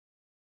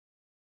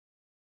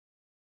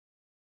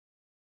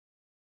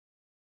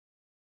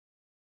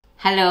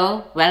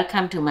Hello,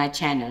 welcome to my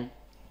channel.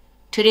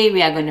 Today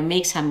we are going to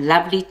make some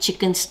lovely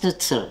chicken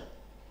schnitzel.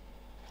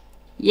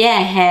 Here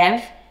I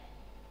have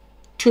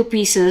 2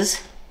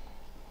 pieces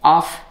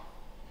of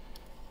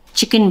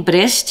chicken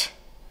breast,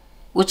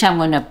 which I'm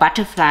going to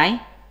butterfly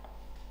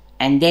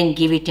and then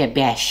give it a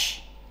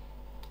bash.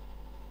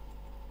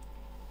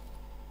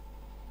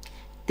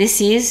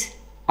 This is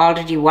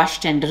already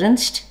washed and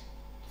rinsed.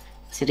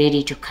 It's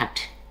ready to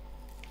cut.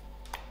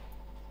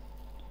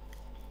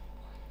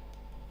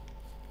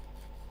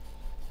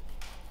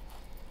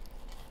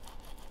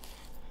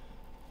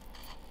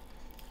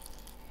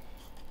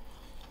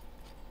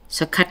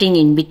 So cutting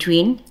in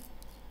between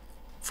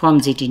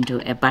forms it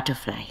into a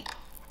butterfly.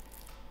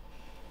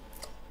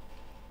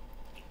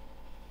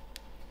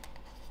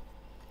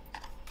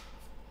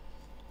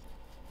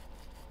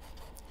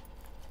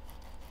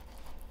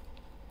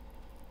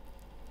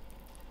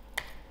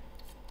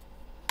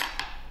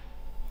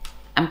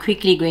 I'm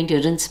quickly going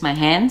to rinse my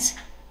hands.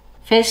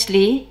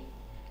 Firstly,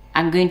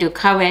 I'm going to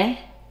cover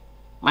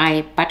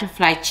my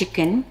butterfly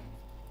chicken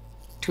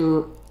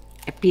to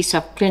a piece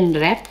of cling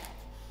wrap.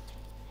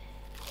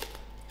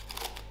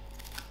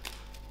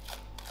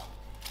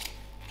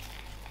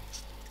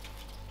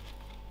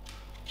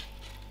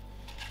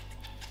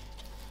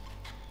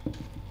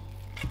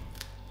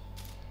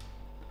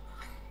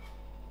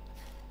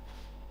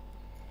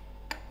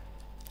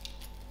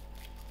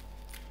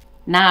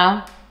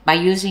 Now, by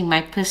using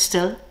my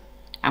pesto,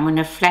 I'm going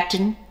to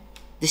flatten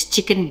this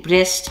chicken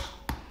breast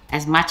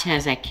as much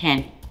as I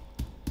can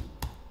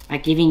by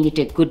giving it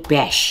a good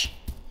bash.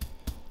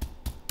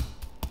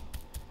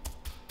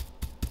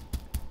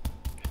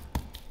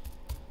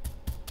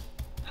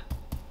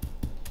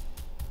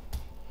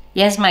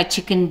 Here's my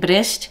chicken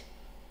breast.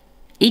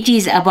 It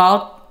is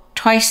about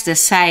twice the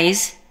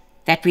size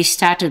that we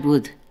started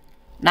with.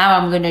 Now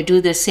I'm going to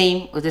do the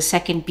same with the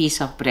second piece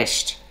of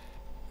breast.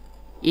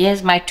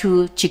 Here's my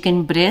 2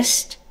 chicken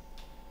breasts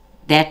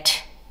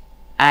that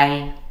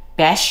I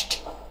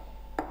bashed.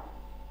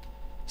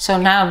 So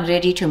now I'm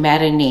ready to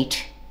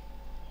marinate.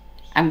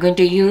 I'm going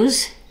to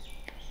use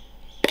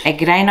a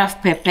grain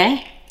of pepper,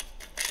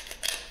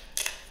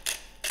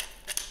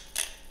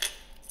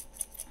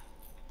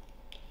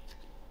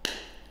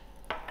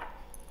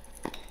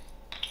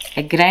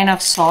 a grain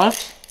of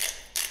salt,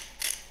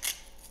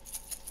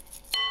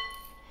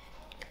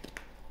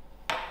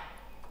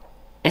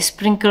 a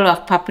sprinkle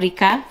of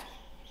paprika,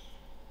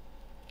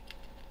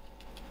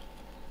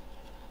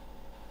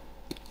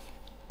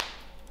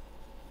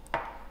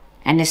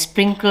 and a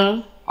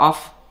sprinkle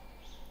of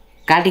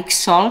garlic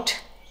salt,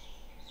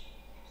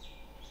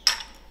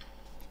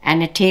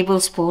 and a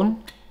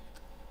tablespoon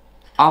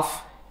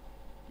of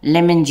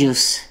lemon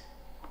juice.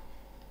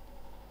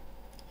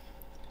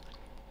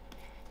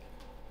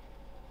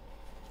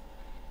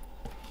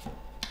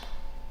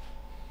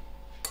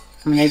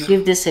 I'm going to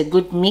give this a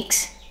good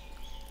mix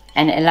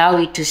and allow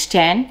it to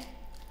stand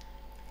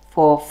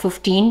for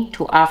 15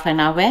 to half an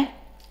hour,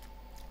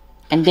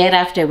 and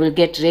thereafter we'll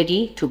get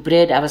ready to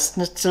bread our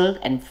schnitzel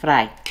and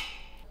fry.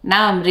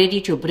 Now I'm ready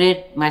to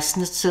bread my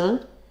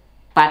schnitzel,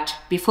 but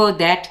before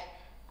that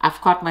I've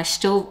got my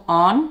stove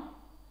on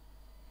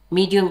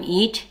medium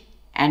heat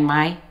and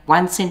my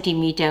 1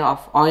 centimeter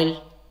of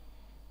oil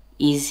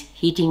is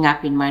heating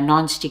up in my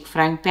non-stick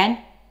frying pan,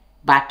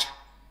 but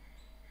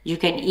you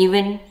can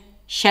even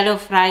shallow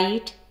fry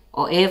it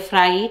or air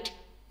fry it.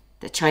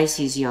 The choice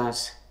is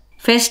yours.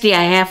 Firstly,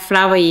 I have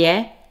flour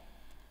here,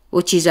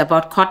 which is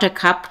about 1/4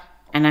 cup,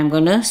 and I'm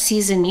going to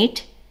season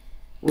it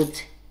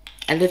with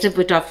a little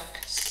bit of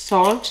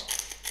salt,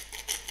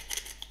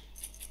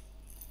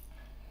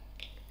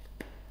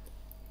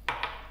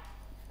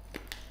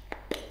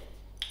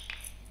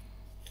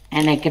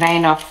 and a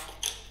grain of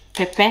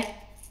pepper.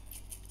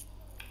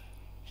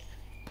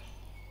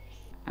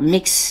 I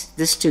mix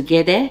this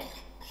together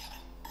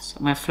so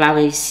my flour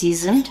is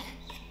seasoned.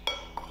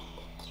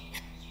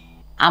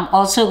 I'm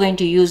also going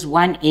to use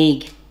 1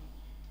 egg,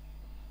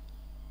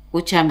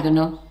 which I'm going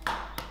to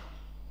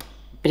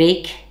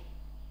break.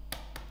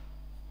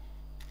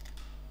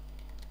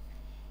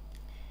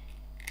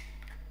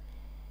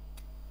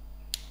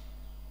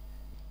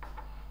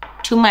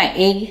 To my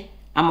egg,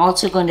 I'm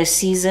also going to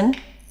season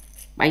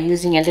by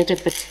using a little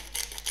bit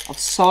of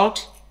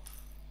salt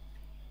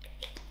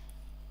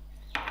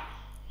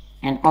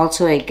and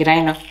also a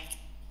grain of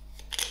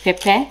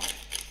pepper.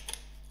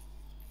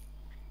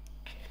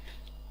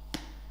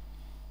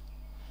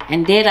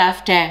 And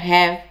thereafter I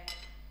have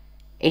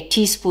a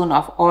teaspoon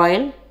of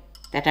oil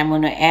that I'm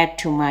going to add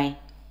to my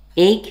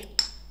egg,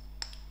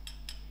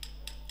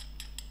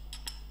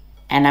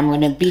 and I'm going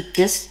to beat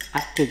this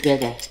up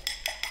together.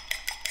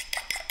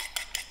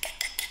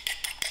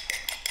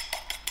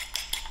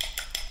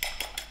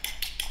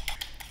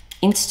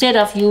 Instead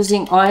of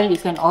using oil, you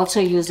can also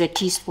use a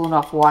teaspoon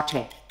of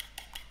water.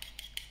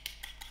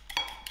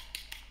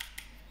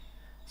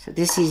 So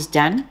this is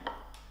done.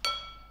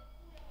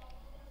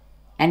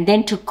 And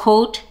then to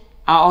coat,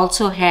 I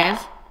also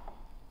have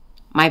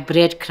my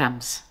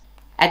breadcrumbs.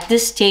 At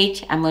this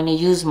stage, I'm going to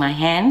use my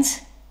hands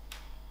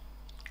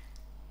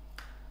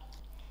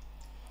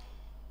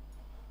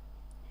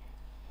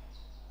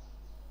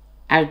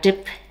I'll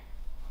dip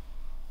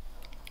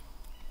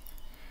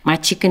my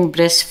chicken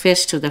breast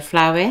first to the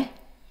flour.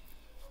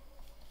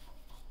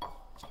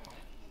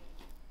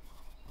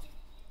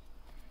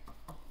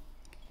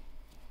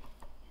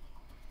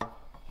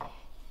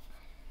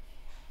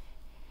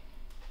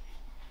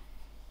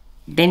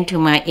 Then to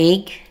my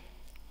egg.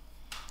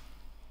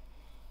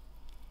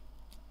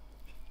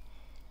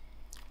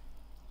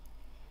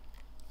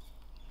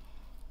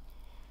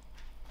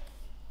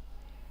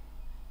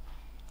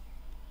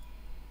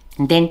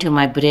 And then to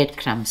my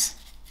breadcrumbs.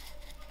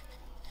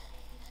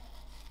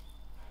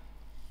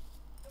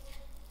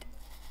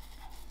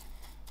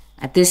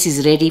 This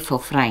is ready for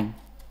frying.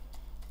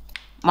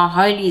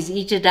 My oil is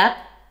heated up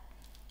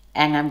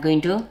and I'm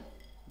going to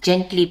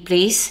gently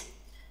place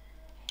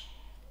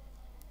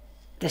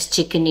this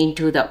chicken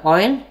into the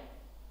oil.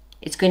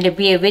 It's going to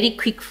be a very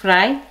quick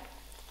fry,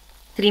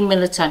 3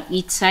 minutes on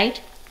each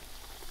side.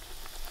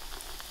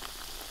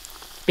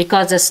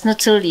 Because the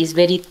schnitzel is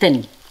very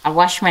thin, I'll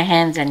wash my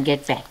hands and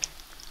get back.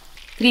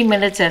 3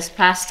 minutes has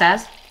passed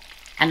us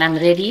and I'm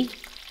ready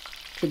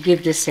to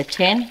give this a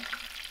turn.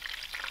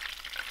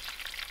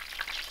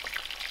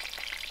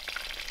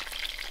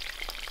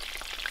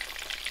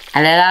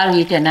 I'll allow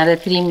it another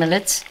 3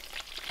 minutes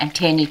and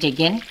turn it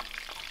again.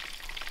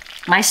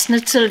 My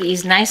schnitzel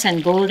is nice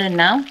and golden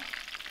now,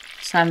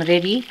 so I'm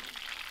ready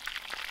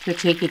to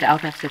take it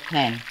out of the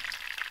pan.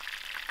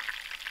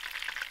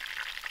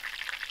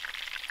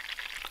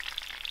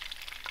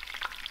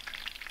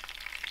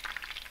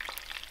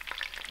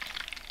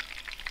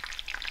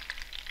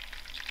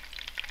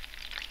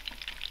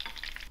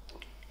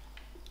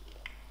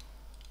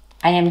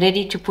 I am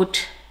ready to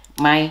put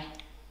my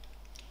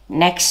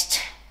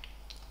next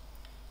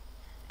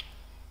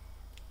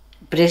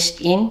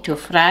breast in to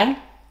fry.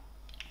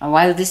 And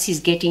while this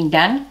is getting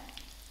done,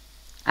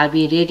 I'll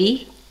be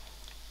ready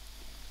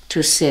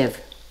to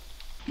serve.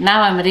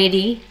 Now I'm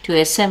ready to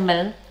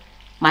assemble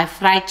my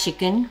fried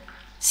chicken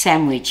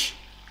sandwich.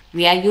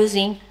 We are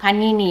using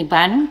panini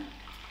bun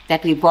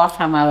that we bought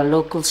from our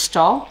local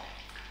store.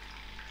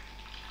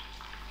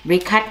 We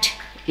cut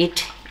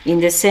it in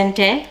the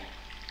center,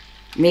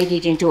 made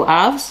it into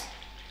halves.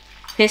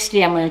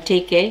 Firstly, I'm going to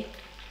take a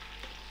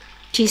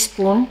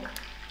teaspoon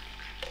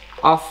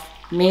of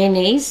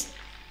mayonnaise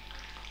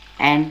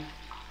and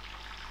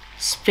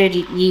spread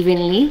it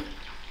evenly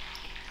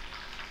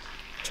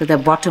to the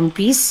bottom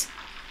piece.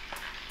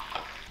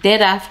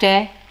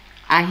 Thereafter,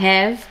 I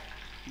have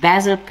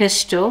basil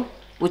pesto,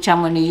 which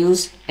I'm going to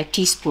use a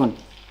teaspoon.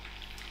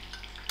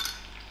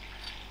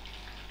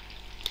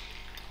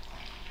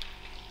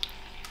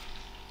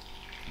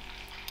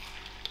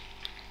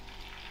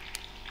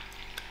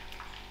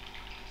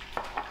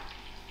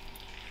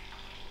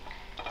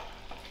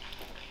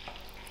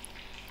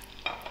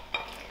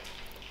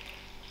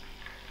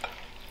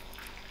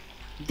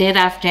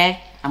 Thereafter,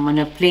 I'm going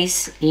to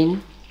place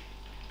in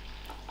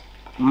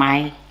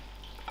my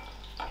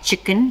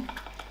chicken.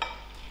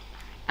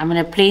 I'm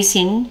going to place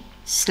in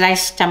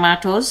sliced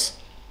tomatoes,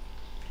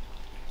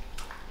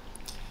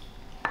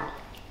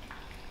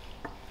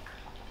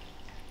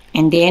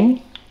 and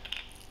then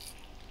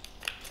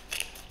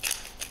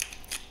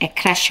a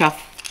crush of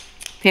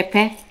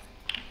pepper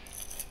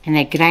and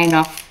a grain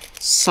of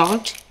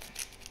salt,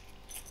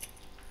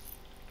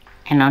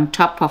 and on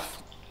top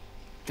of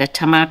the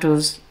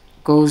tomatoes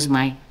goes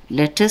my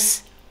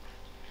lettuce,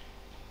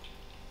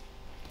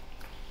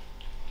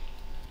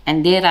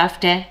 and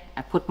thereafter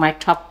I put my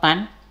top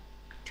bun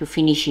to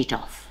finish it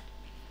off.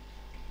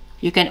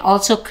 You can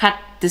also cut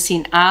this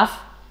in half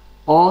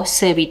or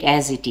serve it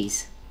as it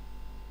is.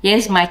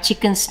 Here's my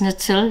chicken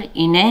schnitzel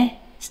in a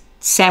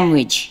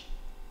sandwich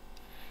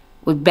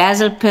with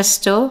basil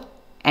pesto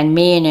and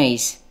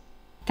mayonnaise.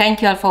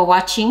 Thank you all for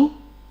watching.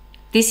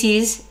 This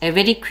is a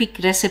very quick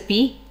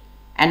recipe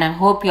and I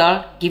hope you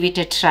all give it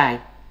a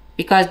try,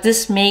 because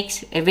this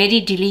makes a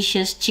very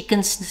delicious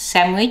chicken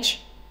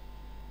sandwich,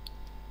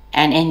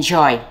 and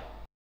enjoy.